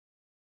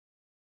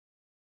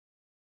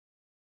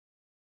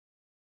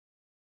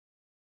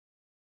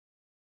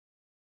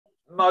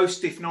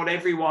most, if not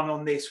everyone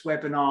on this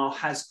webinar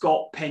has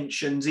got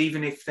pensions,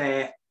 even if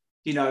they're,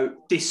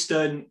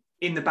 distant,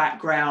 in the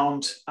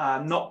background,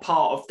 not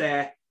part of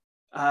their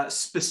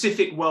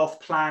specific wealth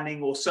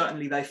planning, or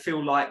certainly they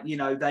feel like,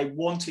 they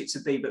want it to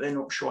be, but they're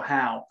not sure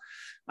how.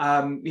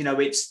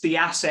 It's the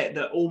asset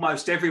that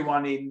almost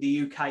everyone in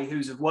the UK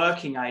who's of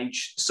working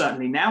age,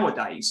 certainly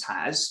nowadays,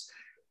 has,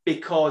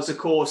 because, of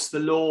course, the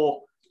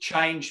law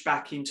changed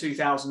back in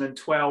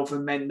 2012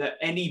 and meant that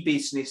any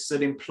business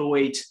that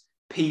employed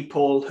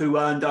people who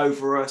earned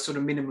over a sort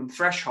of minimum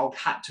threshold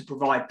had to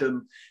provide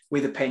them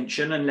with a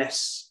pension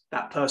unless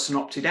that person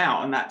opted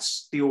out. And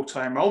that's the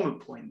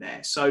auto-enrollment point there.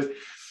 So,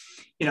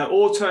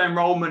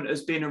 auto-enrollment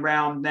has been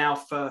around now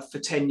for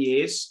 10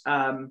 years.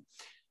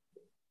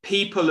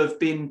 People have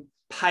been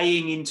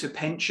paying into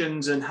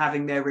pensions and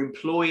having their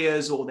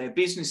employers or their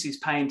businesses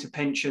paying to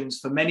pensions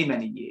for many,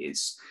 many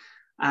years.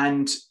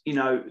 And,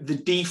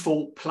 the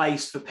default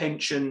place for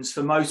pensions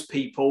for most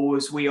people,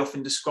 as we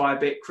often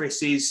describe it,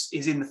 Chris, is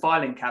in the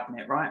filing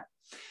cabinet, right?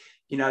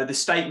 The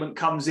statement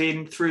comes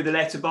in through the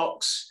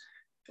letterbox,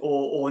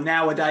 or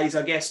nowadays,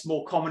 I guess,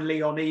 more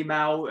commonly on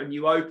email, and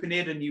you open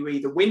it and you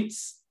either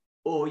wince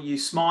or you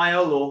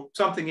smile or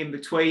something in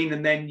between,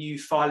 and then you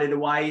file it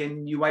away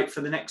and you wait for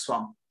the next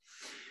one.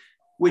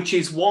 Which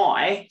is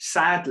why,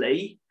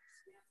 sadly,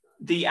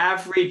 the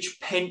average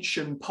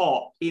pension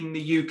pot in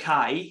the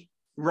UK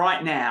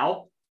right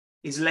now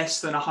is less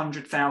than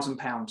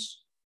 £100,000,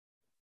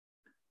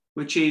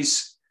 which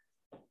is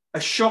a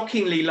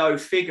shockingly low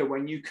figure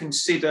when you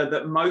consider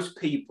that most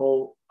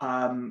people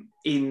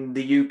in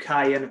the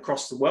UK and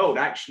across the world,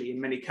 actually,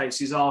 in many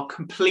cases, are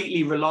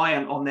completely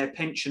reliant on their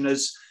pension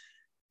as,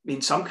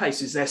 in some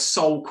cases, their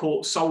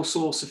sole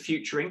source of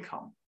future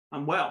income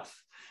and wealth.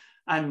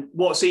 And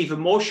what's even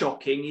more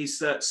shocking is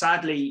that,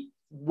 sadly,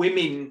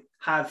 women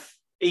have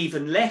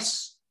even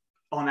less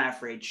on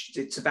average.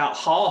 It's about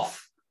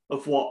half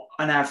of what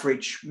an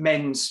average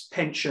men's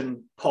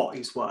pension pot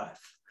is worth.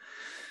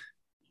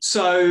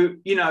 So,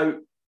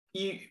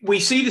 we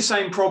see the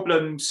same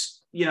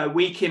problems,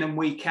 week in and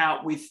week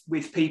out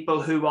with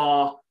people who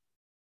are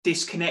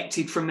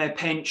disconnected from their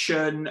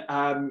pension,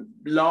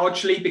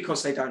 largely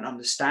because they don't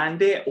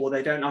understand it, or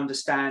they don't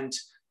understand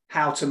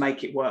how to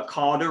make it work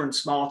harder and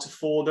smarter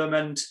for them.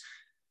 And,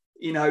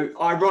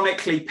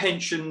 ironically,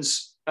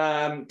 pensions,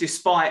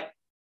 despite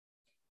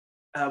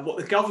what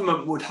the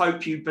government would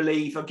hope you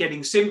believe are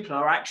getting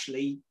simpler,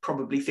 actually,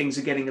 probably things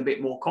are getting a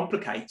bit more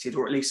complicated,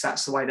 or at least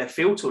that's the way they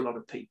feel to a lot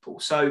of people.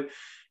 So,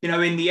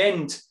 in the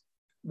end,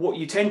 what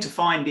you tend to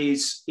find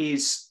is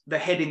the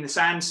head in the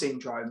sand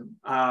syndrome.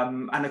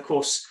 And of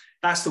course,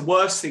 that's the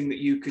worst thing that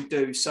you could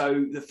do.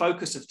 So the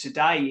focus of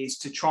today is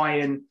to try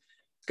and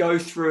go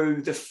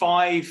through the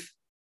 5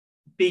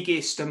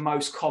 biggest and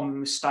most common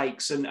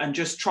mistakes, and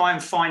just try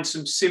and find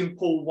some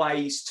simple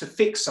ways to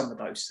fix some of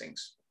those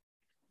things.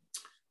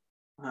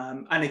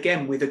 And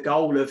again, with a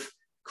goal of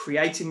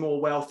creating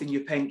more wealth in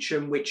your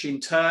pension, which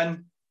in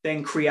turn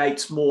then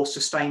creates more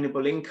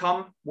sustainable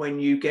income when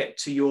you get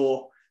to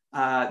your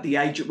the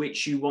age at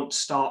which you want to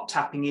start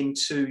tapping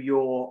into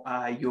your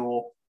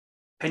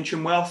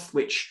pension wealth,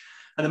 which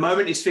at the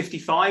moment is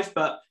 55,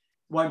 but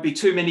won't be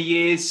too many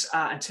years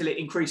until it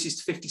increases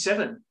to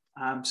 57.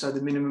 So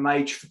the minimum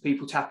age for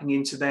people tapping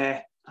into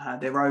their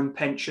own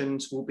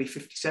pensions will be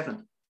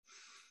 57.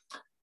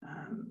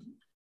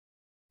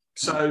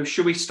 So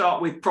should we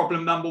start with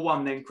problem number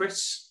 1 then,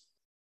 Chris?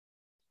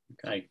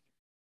 Okay.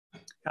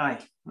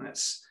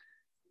 That's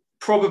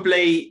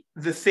probably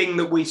the thing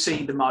that we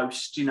see the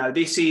most.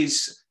 This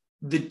is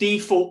the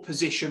default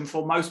position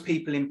for most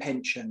people in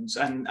pensions.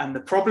 And the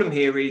problem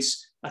here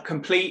is a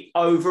complete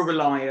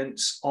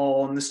over-reliance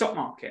on the stock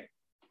market.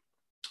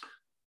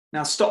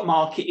 Now, stock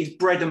market is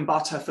bread and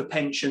butter for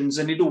pensions,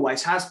 and it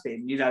always has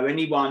been.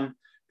 Anyone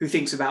who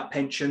thinks about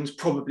pensions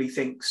probably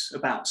thinks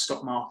about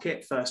stock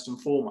market first and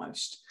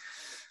foremost.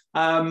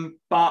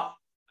 But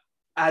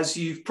as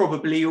you've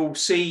probably all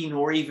seen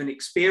or even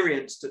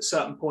experienced at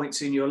certain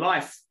points in your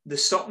life, the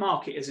stock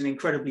market is an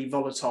incredibly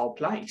volatile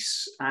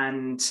place,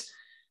 and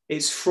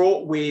it's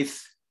fraught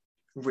with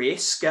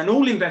risk. And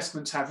all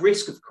investments have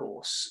risk, of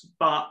course,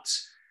 but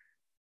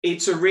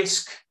it's a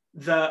risk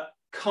that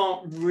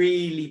can't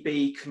really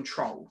be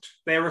controlled.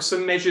 There are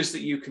some measures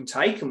that you can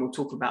take, and we'll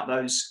talk about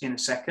those in a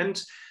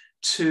second,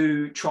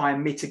 to try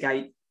and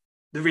mitigate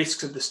the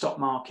risks of the stock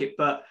market.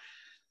 But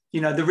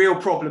the real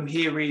problem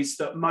here is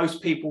that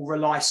most people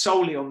rely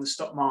solely on the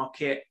stock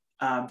market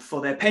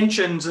for their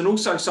pensions, and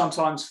also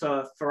sometimes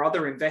for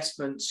other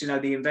investments,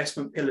 the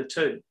investment pillar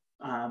too,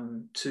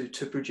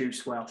 to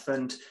produce wealth.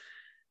 And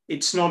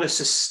it's not a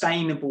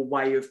sustainable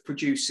way of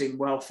producing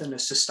wealth and a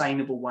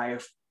sustainable way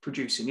of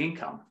producing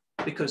income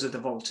because of the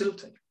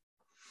volatility.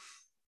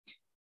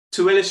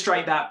 To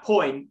illustrate that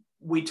point,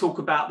 we talk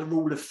about the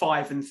rule of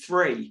 5 and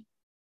 3.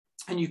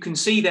 And you can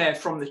see there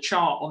from the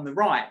chart on the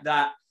right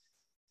that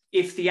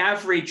if the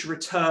average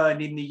return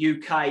in the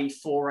UK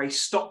for a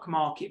stock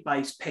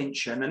market-based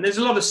pension, and there's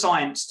a lot of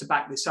science to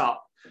back this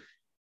up,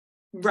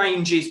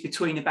 ranges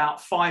between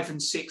about 5 and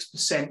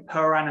 6%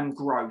 per annum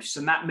gross,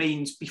 and that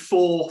means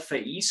before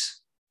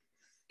fees.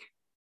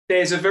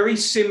 There's a very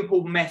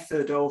simple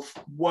method of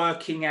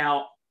working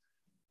out,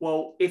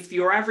 well, if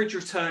your average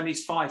return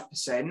is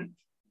 5%,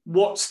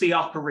 what's the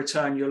upper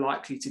return you're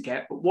likely to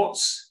get, but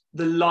what's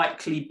the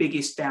likely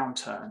biggest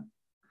downturn?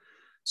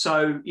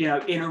 So, you know,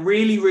 in a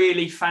really,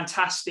 really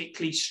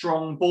fantastically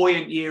strong,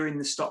 buoyant year in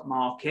the stock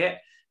market,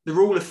 the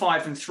rule of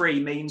 5 and 3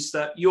 means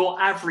that your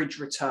average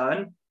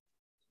return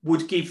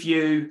would give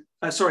you,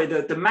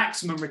 the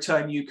maximum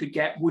return you could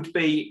get would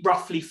be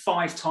roughly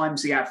 5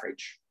 times the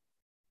average.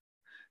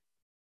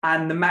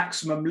 And the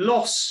maximum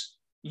loss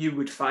you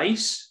would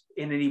face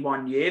in any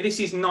one year, this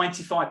is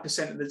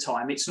 95% of the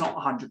time, it's not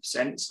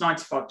 100%, it's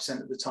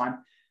 95% of the time,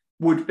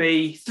 would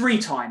be 3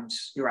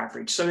 times your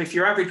average. So if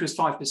your average was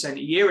 5% a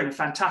year, in a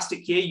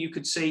fantastic year, you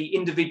could see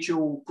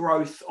individual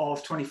growth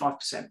of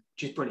 25%,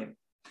 which is brilliant.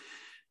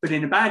 But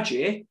in a bad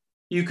year,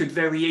 you could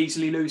very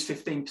easily lose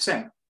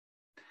 15%.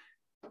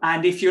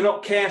 And if you're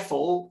not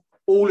careful,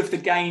 all of the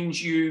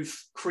gains you've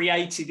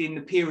created in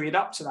the period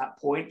up to that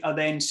point are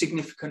then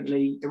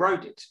significantly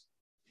eroded.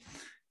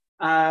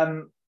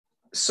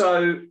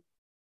 So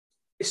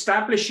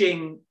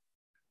establishing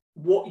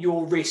what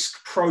your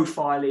risk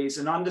profile is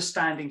and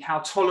understanding how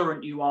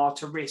tolerant you are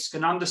to risk,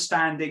 and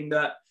understanding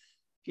that,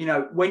 you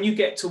know, when you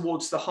get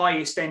towards the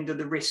highest end of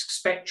the risk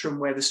spectrum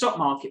where the stock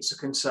markets are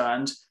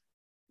concerned,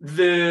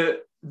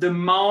 the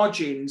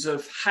margins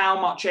of how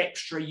much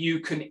extra you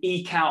can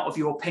eke out of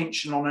your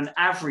pension on an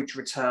average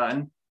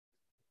return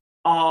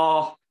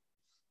are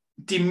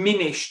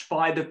diminished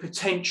by the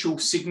potential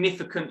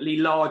significantly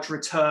large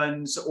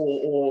returns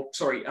or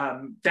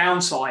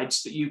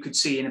downsides that you could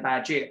see in a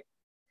bad year.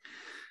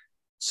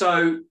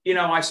 So, you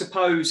know, I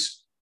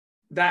suppose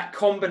that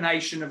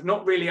combination of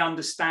not really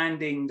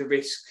understanding the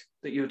risk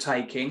that you're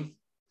taking,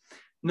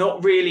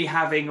 not really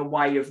having a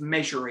way of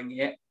measuring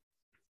it,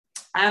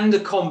 and the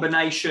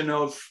combination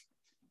of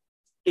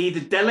either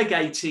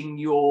delegating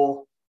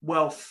your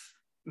wealth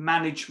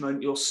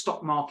management, your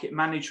stock market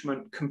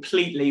management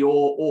completely,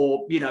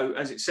 or you know,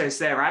 as it says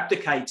there,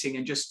 abdicating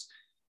and just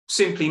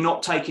simply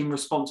not taking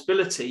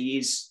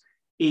responsibility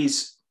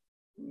is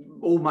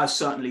almost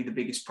certainly the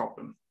biggest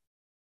problem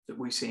that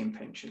we see in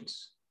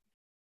pensions.